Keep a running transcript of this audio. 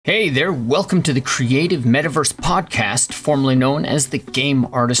Hey there, welcome to the Creative Metaverse Podcast, formerly known as the Game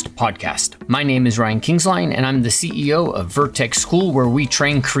Artist Podcast. My name is Ryan Kingsline, and I'm the CEO of Vertex School, where we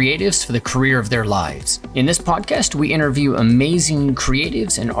train creatives for the career of their lives. In this podcast, we interview amazing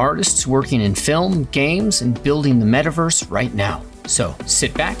creatives and artists working in film, games, and building the metaverse right now. So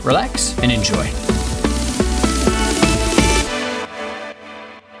sit back, relax, and enjoy.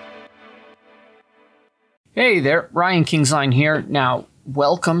 Hey there, Ryan Kingsline here. Now,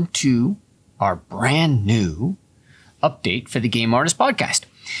 welcome to our brand new update for the Game Artist Podcast.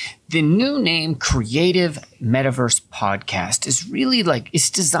 The new name, Creative Metaverse Podcast, is really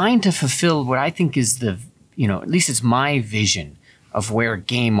it's designed to fulfill what I think is at least it's my vision of where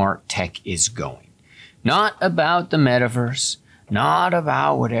game art tech is going. Not about the metaverse, not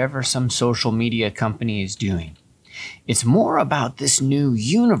about whatever some social media company is doing. It's more about this new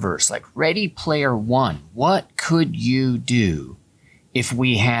universe, like Ready Player One. What could you do if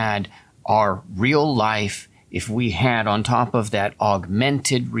we had our real life, if we had on top of that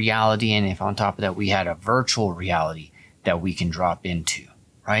augmented reality, and if on top of that we had a virtual reality that we can drop into,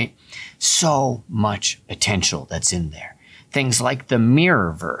 right? So much potential that's in there. Things like the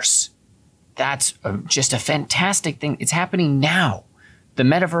Mirrorverse. That's just a fantastic thing. It's happening now. The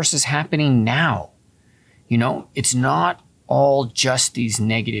metaverse is happening now. You know, it's not all just these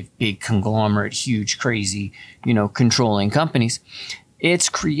negative, big conglomerate, huge, crazy, controlling companies. It's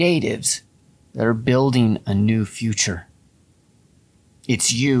creatives that are building a new future.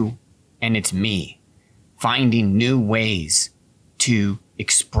 It's you and it's me finding new ways to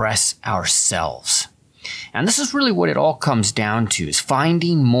express ourselves. And this is really what it all comes down to, is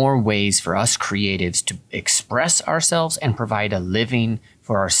finding more ways for us creatives to express ourselves and provide a living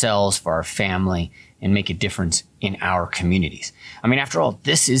for ourselves, for our family, and make a difference in our communities. I mean, after all,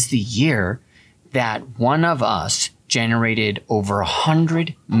 this is the year that one of us generated over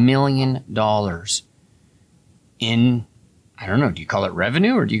 $100 million in, I don't know, do you call it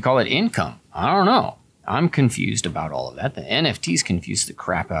revenue or do you call it income? I don't know. I'm confused about all of that. The NFTs confused the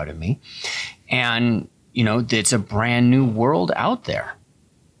crap out of me. And, it's a brand new world out there.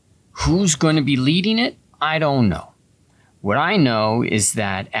 Who's going to be leading it? I don't know. What I know is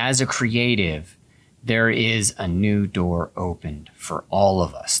that as a creative, there is a new door opened for all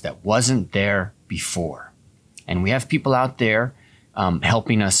of us that wasn't there before. And we have people out there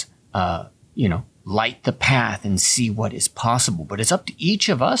helping us, light the path and see what is possible. But it's up to each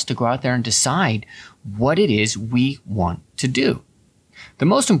of us to go out there and decide what it is we want to do. The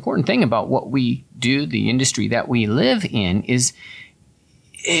most important thing about what we do, the industry that we live in, is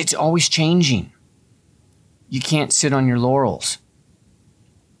it's always changing. You can't sit on your laurels.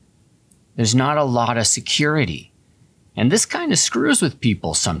 There's not a lot of security. And this kind of screws with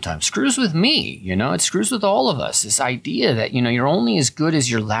people sometimes, screws with me, it screws with all of us. This idea that, you're only as good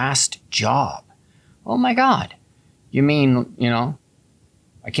as your last job. Oh my God. You mean,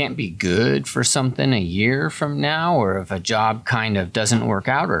 I can't be good for something a year from now, or if a job kind of doesn't work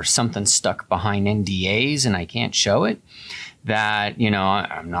out or something's stuck behind NDAs and I can't show it, that,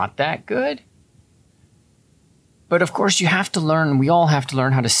 I'm not that good. But of course, we all have to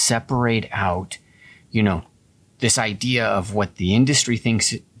learn how to separate out, this idea of what the industry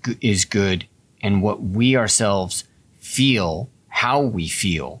thinks is good and what we ourselves feel, how we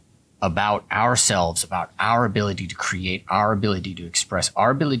feel about ourselves, about our ability to create, our ability to express, our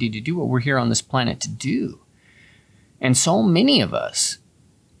ability to do what we're here on this planet to do. And so many of us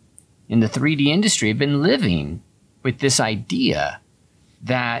in the 3D industry have been living with this idea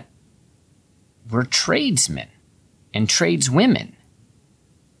that we're tradesmen and tradeswomen.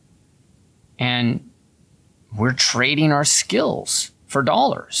 And we're trading our skills for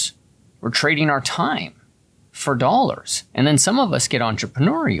dollars. We're trading our time for dollars. And then some of us get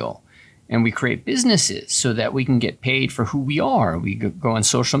entrepreneurial and we create businesses so that we can get paid for who we are. We go on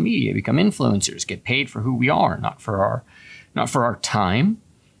social media, become influencers, get paid for who we are, not for our time.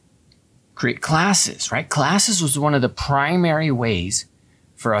 Create classes, right? Classes was one of the primary ways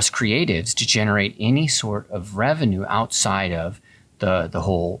for us creatives to generate any sort of revenue outside of the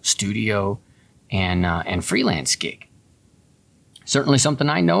whole studio and freelance gig. Certainly something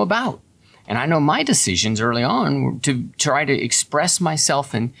I know about. And I know my decisions early on were to try to express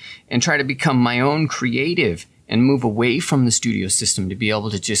myself and try to become my own creative and move away from the studio system to be able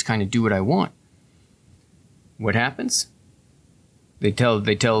to just kind of do what I want. What happens? They tell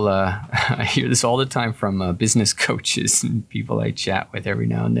I hear this all the time from business coaches and people I chat with every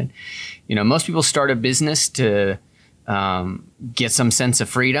now and then. Most people start a business to get some sense of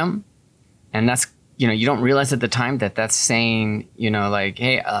freedom. And that's, you don't realize at the time that that's saying,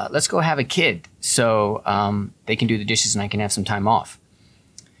 hey, let's go have a kid so they can do the dishes and I can have some time off.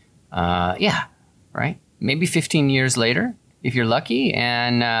 Yeah, right? Maybe 15 years later, if you're lucky.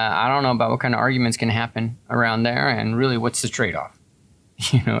 And I don't know about what kind of arguments can happen around there. And really, what's the trade-off?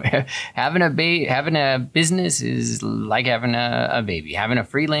 You know, having a business is like having a baby. Having a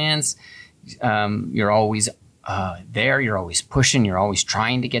freelance, you're always there. You're always pushing. You're always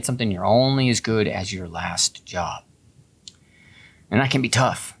trying to get something. You're only as good as your last job. And that can be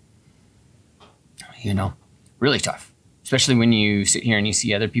tough. You know, really tough. Especially when you sit here and you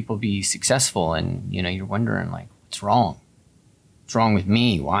see other people be successful and, you know, you're wondering, like, what's wrong? What's wrong with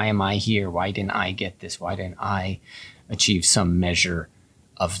me? Why am I here? Why didn't I get this? Why didn't I achieve some measure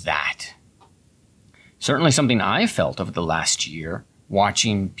of that? Certainly something I felt over the last year,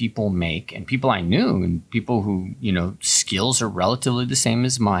 watching people make, and people I knew, and people who, you know, skills are relatively the same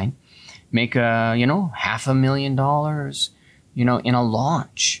as mine, make $500,000, you know, in a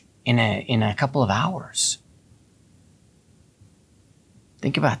launch in a couple of hours.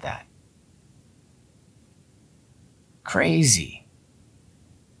 Think about that. Crazy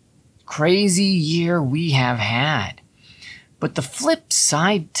year we have had. But the flip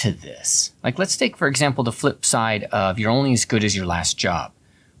side to this, like, let's take, for example, the flip side of you're only as good as your last job.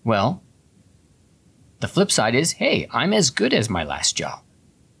 Well, the flip side is, hey, I'm as good as my last job.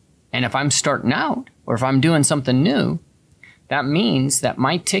 And if I'm starting out or if I'm doing something new, that means that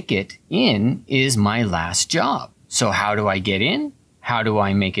my ticket in is my last job. So how do I get in? How do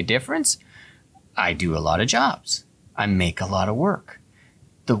I make a difference? I do a lot of jobs. I make a lot of work.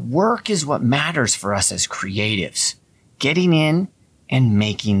 The work is what matters for us as creatives. Getting in and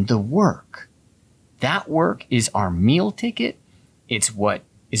making the work. That work is our meal ticket. It's what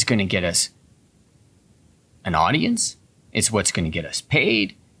is going to get us an audience. It's what's going to get us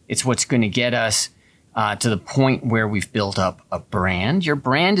paid. It's what's going to get us to the point where we've built up a brand. Your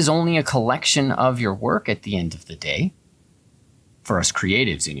brand is only a collection of your work at the end of the day. For us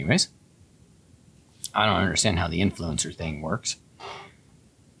creatives, anyways. I don't understand how the influencer thing works.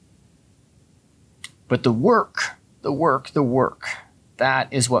 But the work, that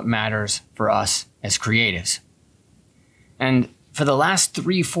is what matters for us as creatives. And for the last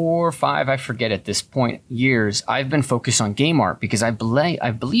 3, 4, 5, I forget at this point, years, I've been focused on game art because I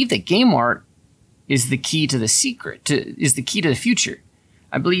believe that game art is the key to the is the key to the future.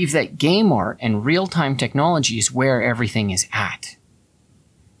 I believe that game art and real-time technology is where everything is at.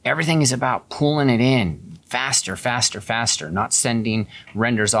 Everything is about pulling it in faster, not sending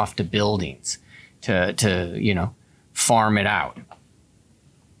renders off to buildings to you know, farm it out.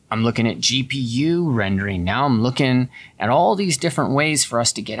 I'm looking at GPU rendering. Now I'm looking at all these different ways for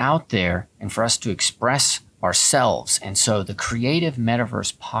us to get out there and for us to express ourselves. And so the Creative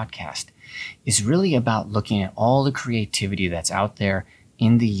Metaverse podcast is really about looking at all the creativity that's out there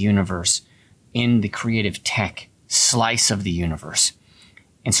in the universe, in the creative tech slice of the universe,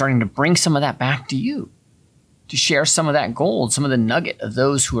 and starting to bring some of that back to you, to share some of that gold, some of the nugget of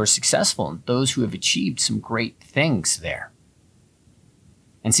those who are successful and those who have achieved some great things there.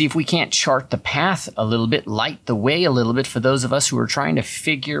 And see if we can't chart the path a little bit, light the way a little bit for those of us who are trying to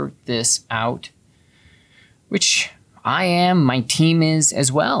figure this out, which I am, my team is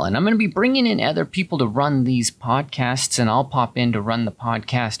as well. And I'm going to be bringing in other people to run these podcasts, and I'll pop in to run the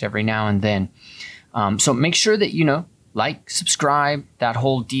podcast every now and then. So make sure that, you know, like, subscribe, that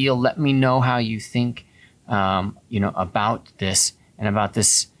whole deal. Let me know how you think, you know, about this and about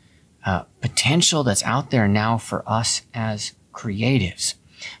this potential that's out there now for us as creatives.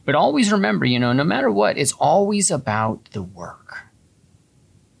 But always remember, you know, no matter what, it's always about the work.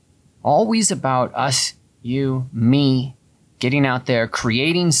 Always about us, you, me, getting out there,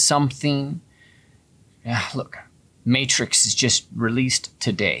 creating something. Yeah, look, Matrix is just released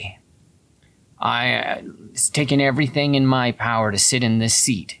today. It's taken everything in my power to sit in this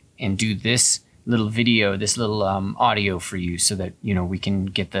seat and do this little video, this little audio for you so that, you know, we can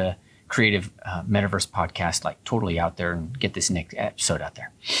get the Creative Metaverse podcast like totally out there and get this next episode out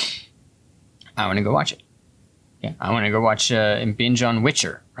there. I want to go watch it. Yeah, I want to go watch and binge on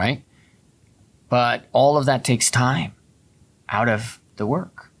Witcher, right? But all of that takes time out of the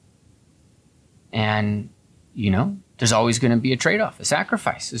work. And, you know, there's always going to be a trade-off, a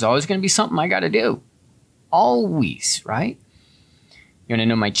sacrifice. There's always going to be something I got to do. Always, right? You want to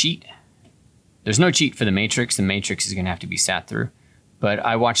know my cheat? There's no cheat for The Matrix. The Matrix is going to have to be sat through. But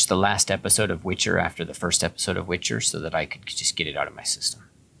I watched the last episode of Witcher after the first episode of Witcher so that I could just get it out of my system.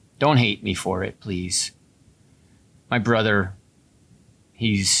 Don't hate me for it, please. My brother,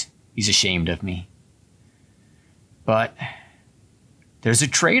 he's ashamed of me. But there's a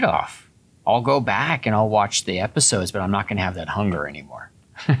trade-off. I'll go back and I'll watch the episodes, but I'm not going to have that hunger anymore.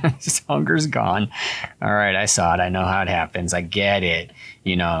 Hunger's gone. All right, I saw it. I know how it happens. I get it.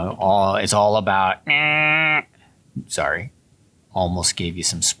 It's all about. Sorry, almost gave you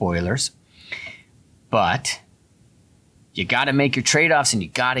some spoilers. But you got to make your trade-offs and you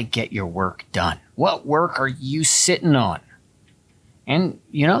got to get your work done. What work are you sitting on? And,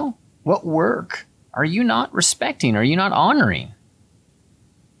 what work are you not respecting? Are you not honoring?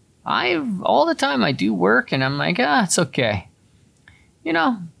 All the time I do work and I'm like, it's okay.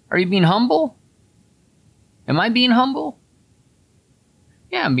 Are you being humble? Am I being humble?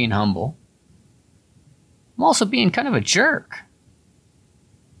 Yeah, I'm being humble. I'm also being kind of a jerk.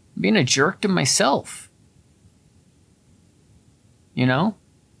 I'm being a jerk to myself.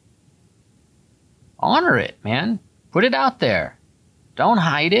 Honor it, man. Put it out there. Don't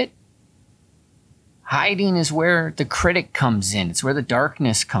hide it. Hiding is where the critic comes in. It's where the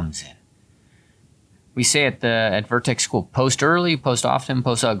darkness comes in. We say at Vertex School, post early, post often,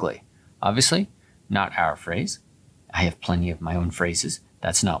 post ugly. Obviously, not our phrase. I have plenty of my own phrases.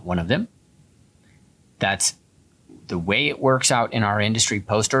 That's not one of them. That's the way it works out in our industry.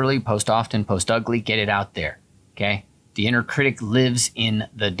 Post early, post often, post ugly. Get it out there. Okay? The inner critic lives in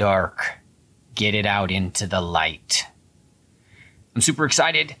the dark. Get it out into the light. I'm super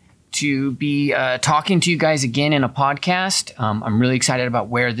excited to be talking to you guys again in a podcast. I'm really excited about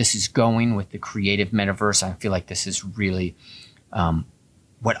where this is going with the creative metaverse. I feel like this is really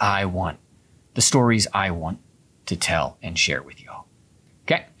what I want, the stories I want to tell and share with you all.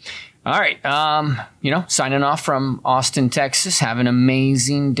 Okay. All right. Signing off from Austin, Texas. Have an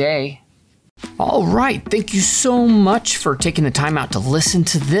amazing day. All right. Thank you so much for taking the time out to listen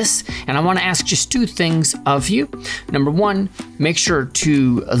to this. And I want to ask just two things of you. Number one, make sure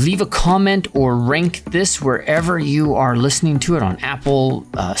to leave a comment or rank this wherever you are listening to it on Apple,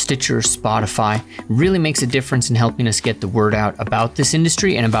 Stitcher, Spotify. It really makes a difference in helping us get the word out about this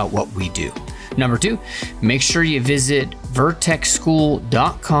industry and about what we do. Number two, make sure you visit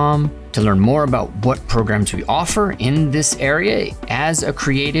vertexschool.com to learn more about what programs we offer in this area as a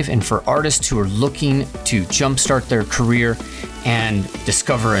creative and for artists who are looking to jumpstart their career and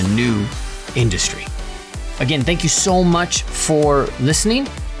discover a new industry. Again, thank you so much for listening.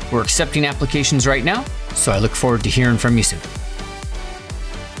 We're accepting applications right now, so I look forward to hearing from you soon.